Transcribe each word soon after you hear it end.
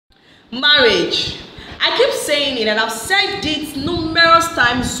Marriage. I keep saying it, and I've said it numerous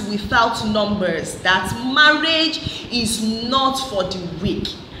times without numbers, that marriage is not for the weak.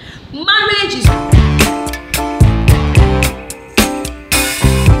 Marriage is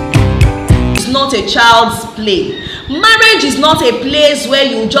not a child's play. Marriage is not a place where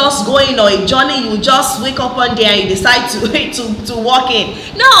you just go in, or a journey you just wake up one day and you decide to walk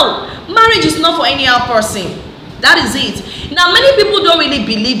in. No, marriage is not for any other person. That is it. Now, many people don't really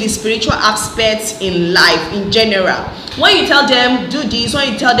believe the spiritual aspects in life in general. When you tell them do this,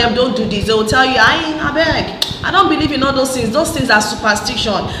 when you tell them don't do this, they will tell you, I beg, I don't believe in all those things. Those things are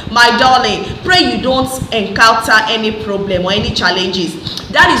superstition. My darling, pray you don't encounter any problem or any challenges.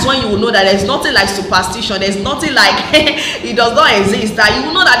 That is when you will know that there's nothing like superstition. There's nothing like it does not exist. That you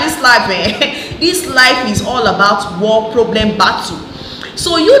will know that this life is all about war, problem, battle.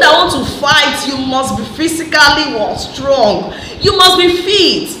 So you that want to fight, you must be physically strong. You must be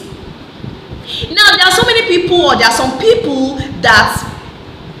fit. Now, there are so many people, or there are some people that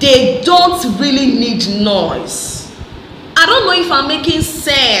they don't really need noise. I don't know if I'm making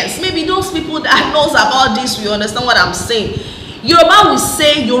sense. Maybe those people that knows about this will understand what I'm saying. Yoruba will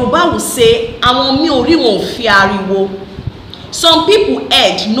say, "Àwọn mi ò rí wọn fi ariwo." Some people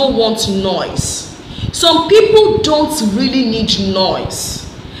no want noise. Some people don't really need noise.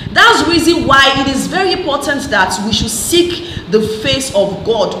 That's the reason why it is very important that we should seek the face of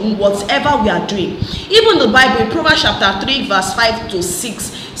God in whatever we are doing. Even the Bible, in Proverbs chapter 3, verse 5 to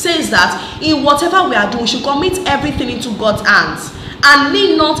 6, says that in whatever we are doing, we should commit everything into God's hands and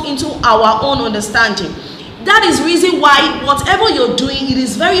lean not into our own understanding. That is the reason why whatever you're doing, it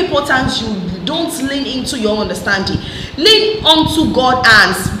is very important you don't lean into your understanding. Lean onto God's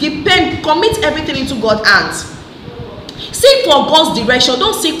hands. Commit everything into God's hands. Seek for God's direction.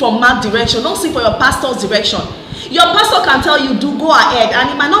 Don't seek for man's direction. Don't seek for your pastor's direction. Your pastor can tell you, do go ahead, and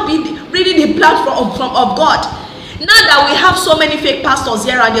it might not be really the plan of God. Now that we have so many fake pastors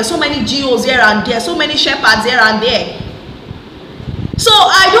here and there, so many GOs here and there, so many shepherds here and there. So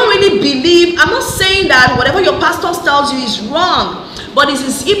I don't really believe, I'm not saying that whatever your pastor tells you is wrong, but it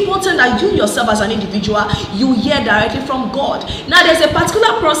is important that you yourself as an individual, you hear directly from God. Now there's a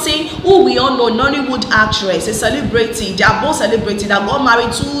particular person who we all know, Nollywood actress, a celebrity, they are both celebrities that got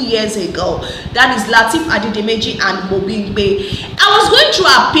married 2 years ago. That is Lateef Adedimeji and Mobimbe. I was going through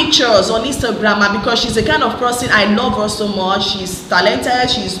her pictures on Instagram, and because she's the kind of person, I love her so much. She's talented,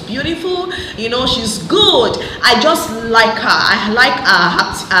 she's beautiful, you know, she's good. I just like her. I like her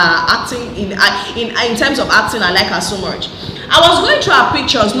acting in terms of acting. I like her so much. I was going through her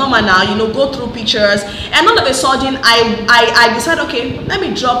pictures, normal now, you know, go through pictures, and all of a sudden I decided, okay, let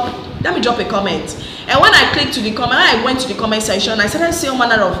me drop a comment. And when I clicked to the comment, I went to the comment section, I started seeing all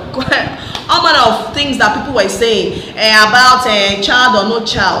manner of things that people were saying about child or no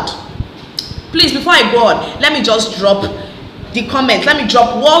child. Please, before I go on, let me just drop the comment. Let me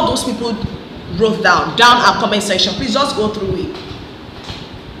drop what those people wrote down our comment section. Please just go through it.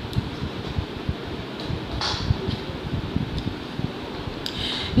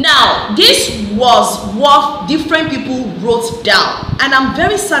 Now, this was what different people wrote down, and I'm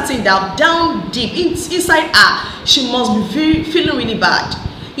very certain that down deep inside her, she must be feeling really bad.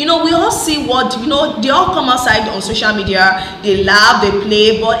 You know, we all see what, you know, they all come outside on social media, they laugh, they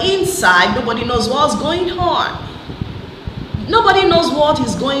play, but inside, nobody knows what's going on. Nobody knows what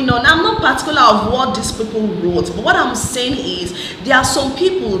is going on. I'm not particular of what these people wrote, but what I'm saying is there are some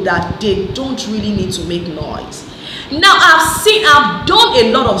people that they don't really need to make noise. Now, I've done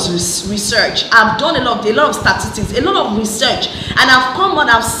a lot of research. I've done a lot of statistics, a lot of research, and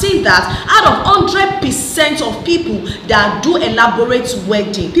I've seen that out of 100% of people that do elaborate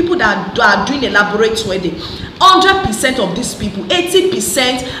wedding, people that are doing elaborate wedding, 100% of these people,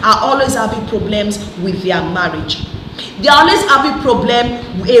 80% are always having problems with their marriage. They are always having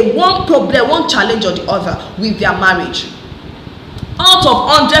one challenge or the other with their marriage. Out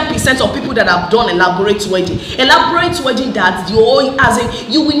of 100% of people that have done elaborate wedding that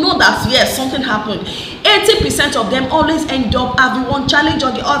you will know that yes, something happened. 80% of them always end up having one challenge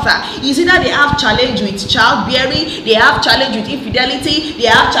or the other. Is either they have challenge with childbearing, they have challenge with infidelity, they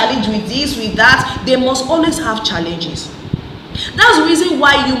have challenge with this, with that. They must always have challenges. That's the reason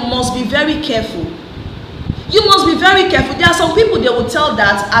why you must be very careful. You must be very careful. There are some people they will tell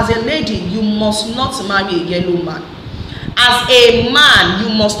that as a lady you must not marry a yellow man. As a man, you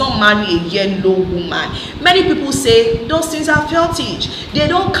must not marry a yellow woman. Many people say those things are fetish. They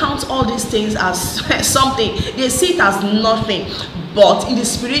don't count all these things as something. They see it as nothing. But in the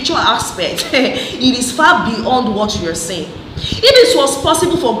spiritual aspect, it is far beyond what you're saying. If it was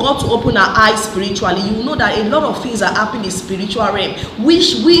possible for God to open our eyes spiritually, you know that a lot of things are happening in the spiritual realm,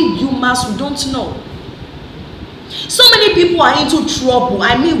 which we humans we don't know. So many people are into trouble.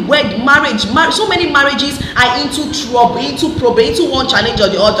 I mean, marriage. So many marriages are into trouble, into problem, into one challenge or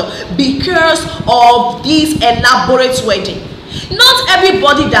the other because of this elaborate wedding. Not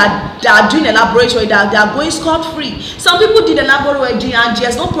everybody that are doing elaborate wedding that they are going scot-free. Some people did elaborate wedding and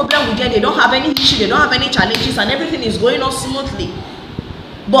there's no problem with them. They don't have any issue, they don't have any challenges, and everything is going on smoothly.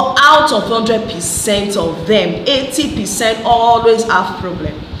 But out of 100% of them, 80% always have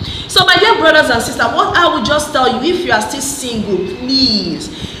problem. So my dear brothers and sisters, what I would just tell you, if you are still single, please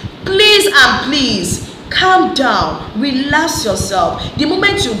and please calm down, relax yourself. The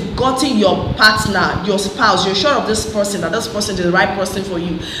moment you've gotten your partner, your spouse, you're sure of this person, that this person is the right person for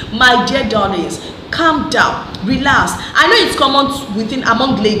you, my dear darlings, calm down, relax. I know it's common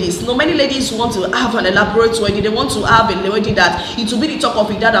among ladies. Many ladies want to have an elaborate wedding. They want to have a wedding that it will be the talk of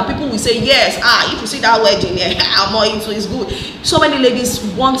it, that people will say, yes, if you see that wedding, it's good. So many ladies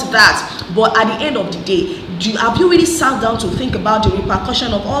want that, but at the end of the day, have you really sat down to think about the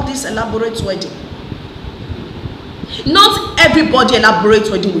repercussion of all this elaborate wedding? Not everybody elaborate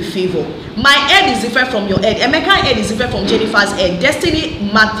wedding with favor. My head is different from your head. Emeka's head is different from Jennifer's head. Destiny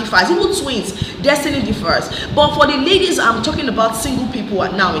differs. Even twins, destiny differs. But for the ladies, I'm talking about single people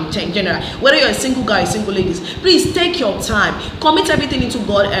now in general. Whether you're a single guy or single ladies, please take your time. Commit everything into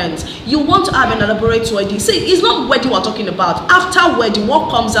God's hands. You want to have an elaborate wedding. See, it's not wedding we're talking about. After wedding, what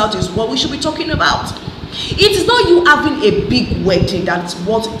comes out is what we should be talking about. It is not you having a big wedding that's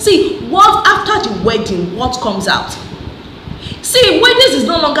what. See, what after the wedding, what comes out? See, weddings is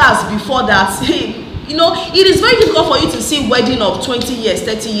no longer as before that. You know, it is very difficult for you to see wedding of 20 years,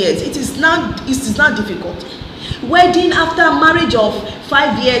 30 years. It is not difficult. Wedding after marriage of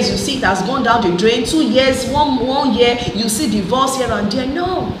 5 years, you see it has gone down the drain. 2 years, one year, you see divorce here and there.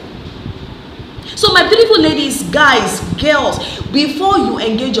 No. So my beautiful ladies, guys, girls, before you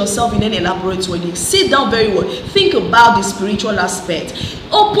engage yourself in an elaborate wedding, sit down very well. Think about the spiritual aspect.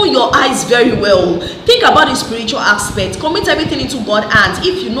 Open your eyes very well. Think about the spiritual aspect. Commit everything into God's hands.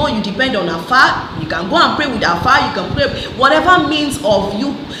 If you know you depend on Afar, you can go and pray with Afar. You can pray whatever means of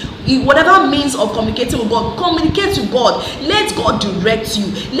communicating with God. Communicate to God. Let God direct you.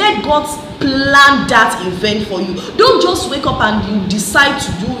 Let God plan that event for you. Don't just wake up and you decide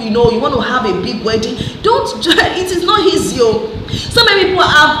to do, you want to have a big wedding. It is not easy. So many people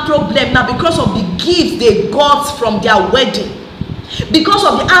have problem now because of the gift they got from their wedding, because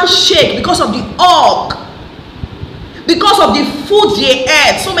of the handshake, because of the hug, because of the food they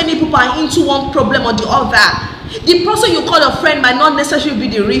ate. So many people are into one problem or the other. The person you call a friend might not necessarily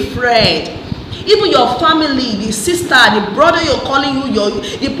be the real friend. Even your family, the sister, the brother you're calling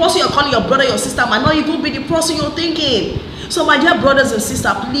the person you're calling your brother, your sister might not even be the person you're thinking. So my dear brothers and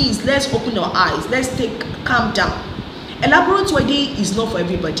sisters, please, let's open our eyes. Let's calm down. Elaborate wedding is not for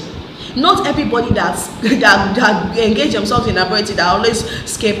everybody. Not everybody that engage themselves in elaborate that always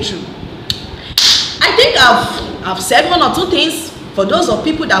escape through. I think I've said one or two things. For those of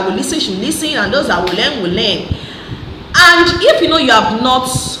people that will listen should listen, and those that will learn. And if you have not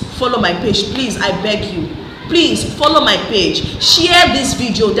followed my page, please, I beg you, please follow my page. Share this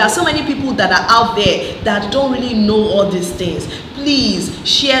video. There are so many people that are out there that don't really know all these things. Please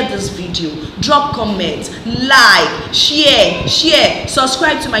share this video, drop comments, like, share,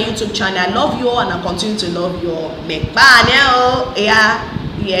 subscribe to my YouTube channel. I love you all and I continue to love you all. Bye now.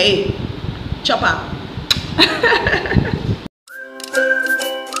 Yeah. Chopper.